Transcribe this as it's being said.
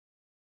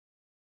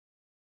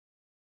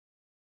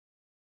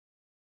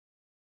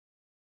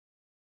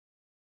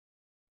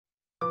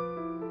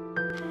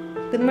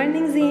Good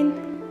morning, Zine.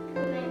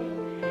 Good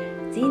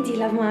morning. Zine, do you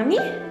love mommy?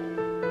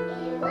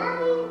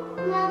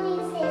 Mommy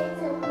said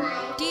to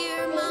my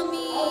Dear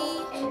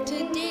mommy,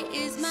 today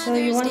is Mother's So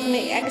you want to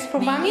make eggs for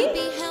mommy?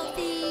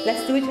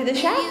 Let's do it with the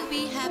chef.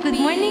 Good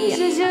morning,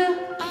 Juju.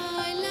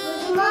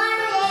 Good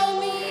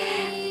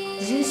morning.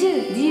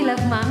 Juju, do you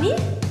love mommy?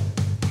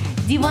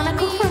 Do you want to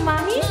cook for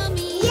mommy?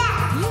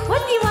 Yes.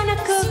 What do you want to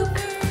cook?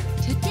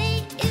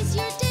 Today is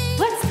your day.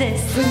 What's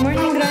this? Good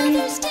morning,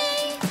 Rani.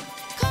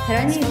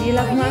 Rani, do you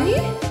love mommy?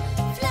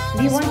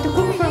 Do you want to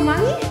cook for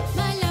mommy?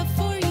 My love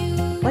for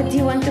you. What do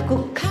you want to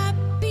cook?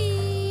 Happy.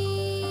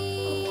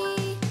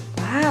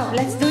 Wow,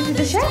 let's do it with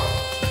the chef.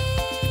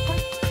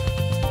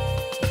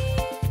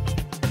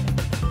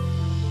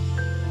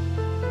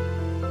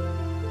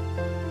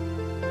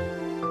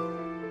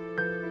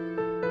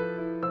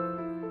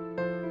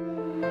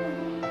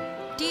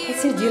 I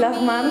said, do you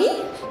love mommy?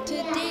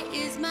 Today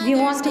is Do you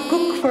want to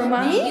cook for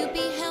mommy? you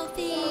be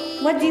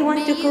healthy. What do you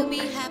want to You cook? be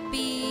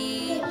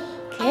happy.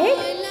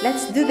 Cake?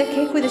 Let's do the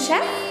cake with the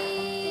chef.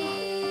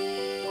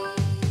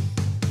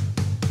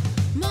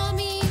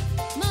 Mommy,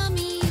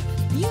 mommy,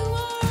 you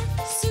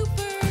are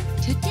super.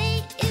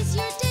 Today is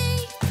your day.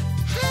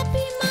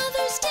 Happy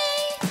Mother's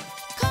Day.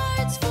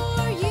 Cards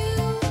for you.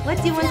 What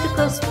do you want to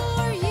Flowers cook?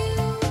 for you.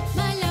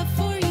 My love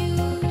for you.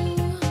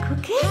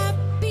 Cookie?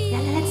 Happy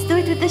Yeah, let's do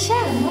it with the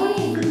chef. Good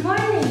morning. Good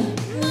morning.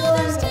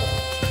 Mother's Day.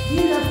 Do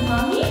you love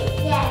mommy?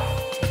 Yes.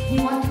 Do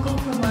you want to cook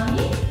for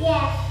mommy?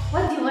 Yes.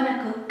 What do you want to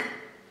cook?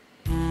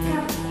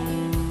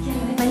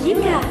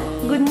 Malika,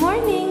 good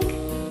morning.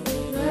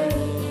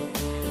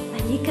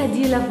 Malika, do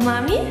you love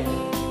mommy?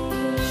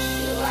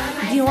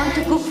 Do you want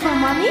to cook for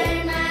mommy?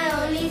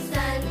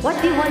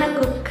 What do you want to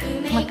cook?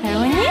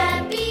 Macaroni?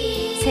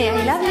 Say, I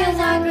love you,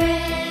 mommy.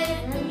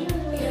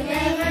 You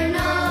never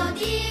know,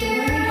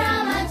 dear,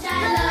 how much I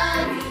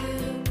love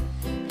you.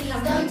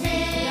 Please don't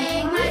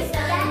take my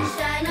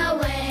sunshine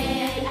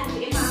away.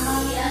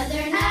 The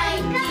other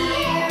night,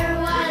 dear,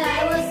 while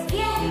I was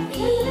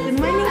sleeping, Good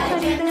morning, I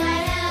Farida.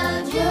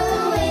 held you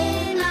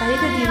in my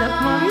Farida, do you love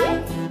mommy?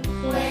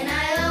 When I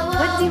awoke,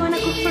 What do you want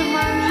to cook for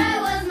mommy? I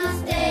was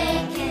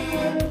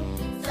mistaken,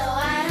 so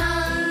I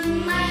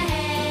hung my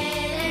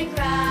head and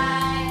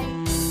cried.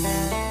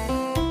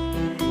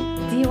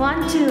 Do you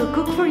want to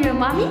cook for your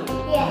mommy?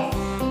 Yes.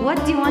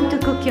 What do you want to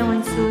cook, Ya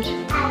Mansoor?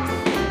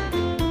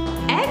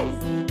 Eggs?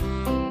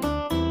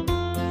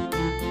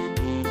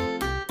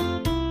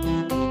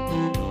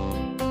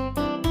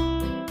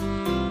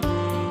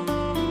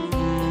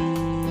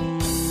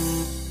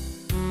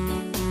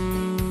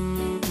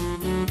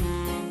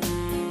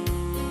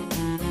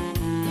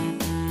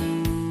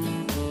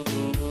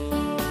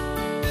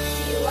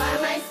 You are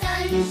my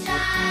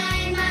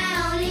sunshine,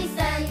 my only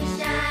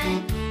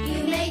sunshine.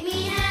 You make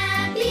me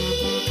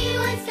happy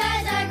when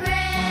skies are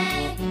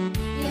gray.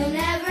 You'll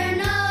never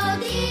know,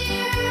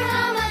 dear,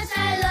 how much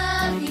I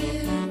love you.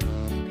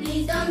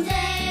 Please don't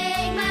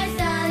take my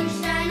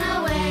sunshine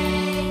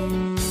away.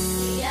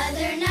 The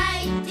other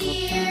night,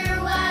 dear,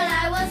 while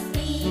I was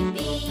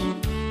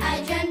sleeping,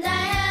 I dreamt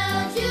I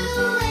held you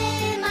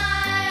in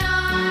my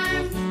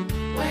arms.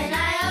 When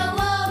I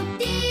awoke,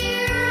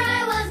 dear,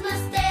 I was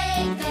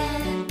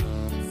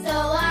mistaken, so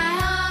I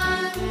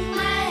hung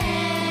my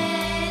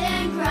head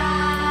and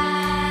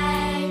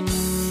cried.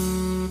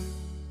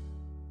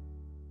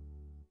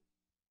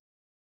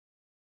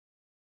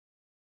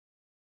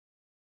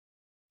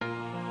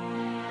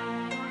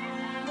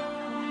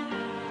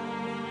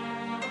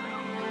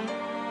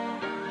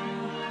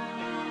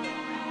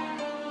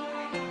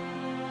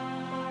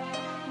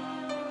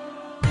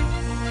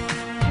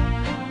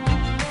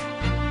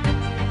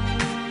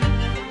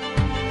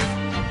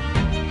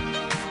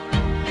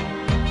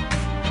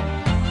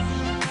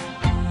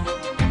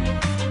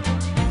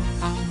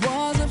 I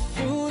was a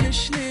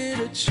foolish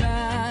little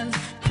child.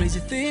 Crazy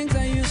things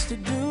I used to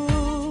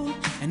do,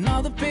 and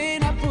all the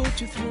pain I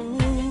put you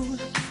through.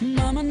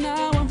 Mama,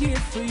 now I'm here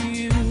for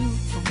you.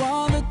 For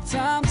all the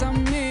times I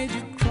made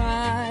you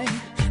cry,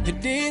 the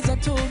days I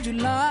told you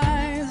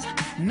lies.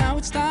 Now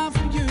it's time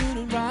for you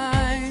to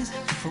rise.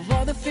 For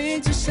all the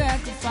things you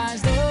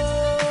sacrificed.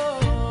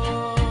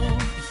 Oh,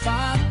 if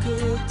I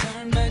could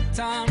turn back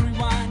time,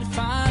 rewind. If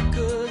I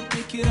could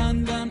make it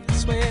undone, I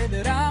swear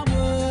that I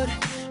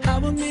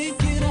will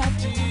make it up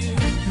to you.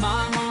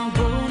 Mama, I'm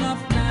grown up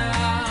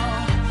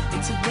now.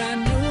 It's a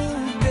brand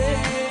new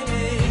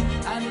day.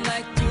 I'd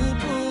like to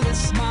put a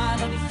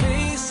smile on your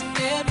face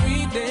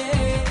every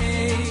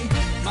day.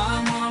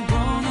 Mama, I'm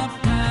grown up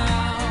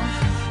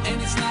now,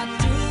 and it's not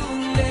too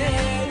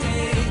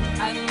late.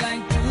 I'd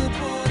like to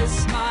put a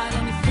smile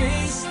on your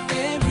face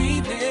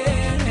every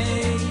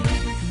day.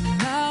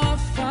 Now I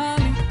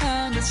finally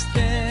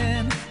understand.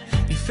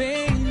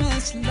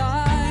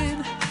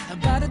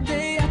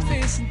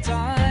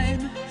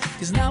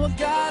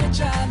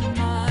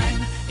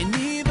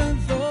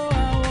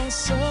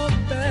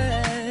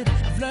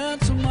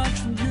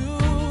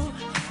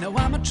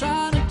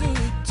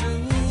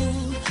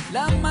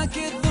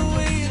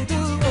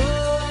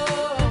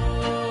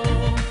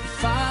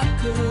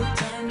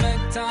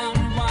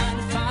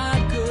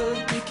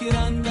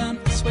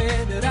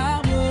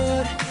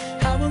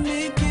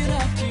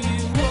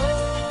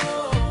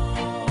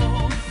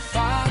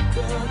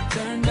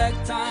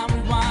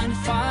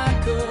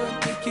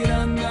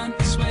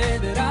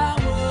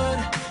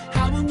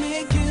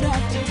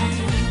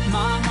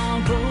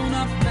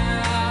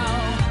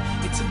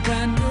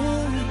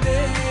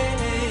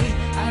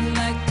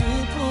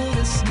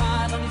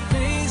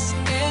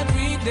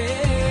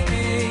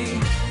 day.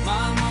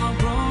 Mom, I'm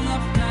grown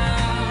up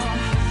now,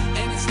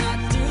 and it's not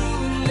too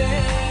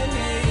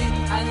late.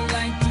 I'd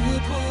like to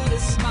put a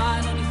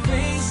smile on your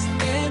face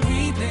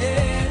every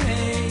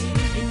day.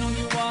 You know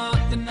you are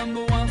the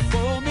number one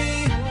for me.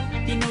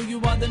 You know you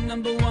are the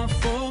number one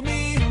for me.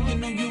 You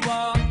know you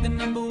are the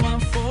number one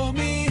for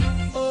me.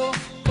 Oh,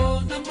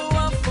 oh, number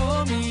one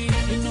for me.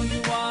 You know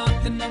you are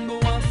the number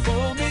one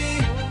for me.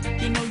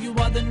 You know you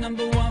are the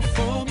number one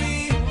for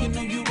me. You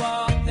know you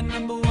are the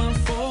number one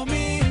for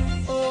me.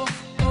 Oh,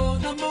 oh,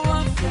 number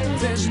one for me.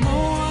 There's no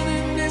one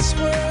in this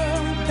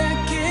world that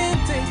can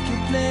take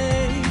your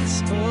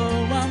place.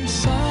 Oh, I'm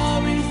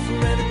sorry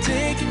for ever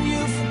taking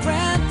you for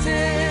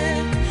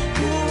granted.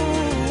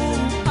 Ooh,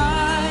 I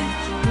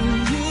will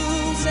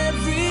use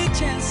every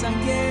chance I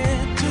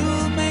get to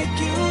make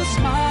you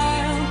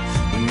smile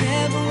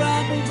whenever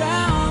I'm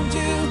around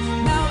you.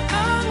 Now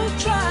I will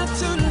try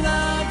to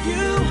love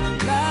you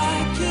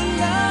like you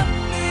love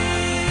me.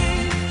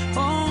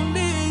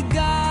 Only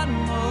God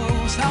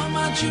knows how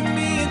much you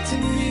mean to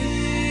me.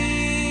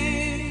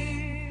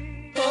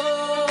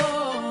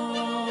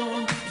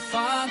 Oh, if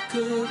I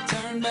could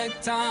turn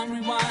back time,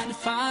 rewind.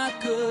 If I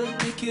could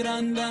make it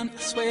undone,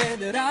 I swear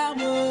that I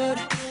would.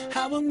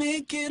 I will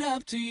make it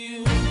up to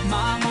you.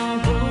 Mama, I'm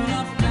grown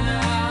up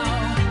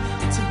now.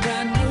 It's a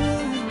brand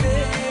new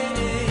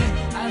day.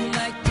 I'd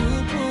like to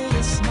put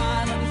a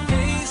smile on your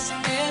face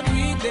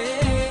every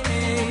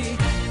day.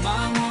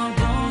 Mama, I'm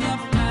grown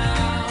up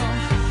now,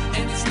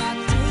 and it's not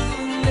too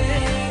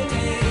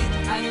late.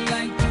 I'd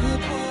like to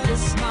put a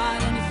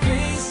smile on your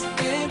face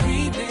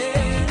every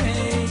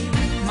day.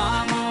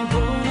 Mama, I'm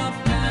grown up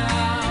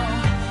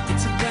now.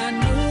 It's a brand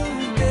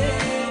new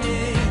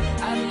day.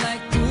 I'd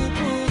like to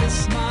put a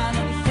smile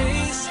on your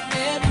face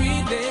every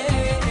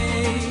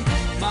day.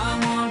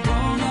 Mama, I'm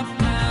grown up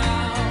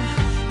now,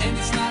 and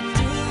it's not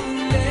too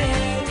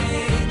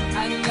late.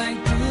 I'd like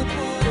to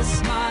put a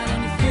smile on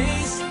your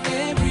face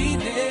every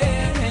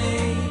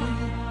day.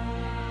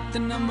 The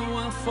number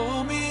one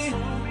for me.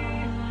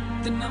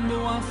 The number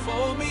one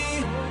for me.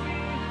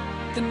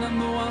 The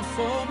number one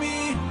for me.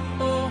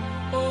 Oh,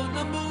 oh,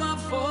 number one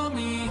for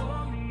me.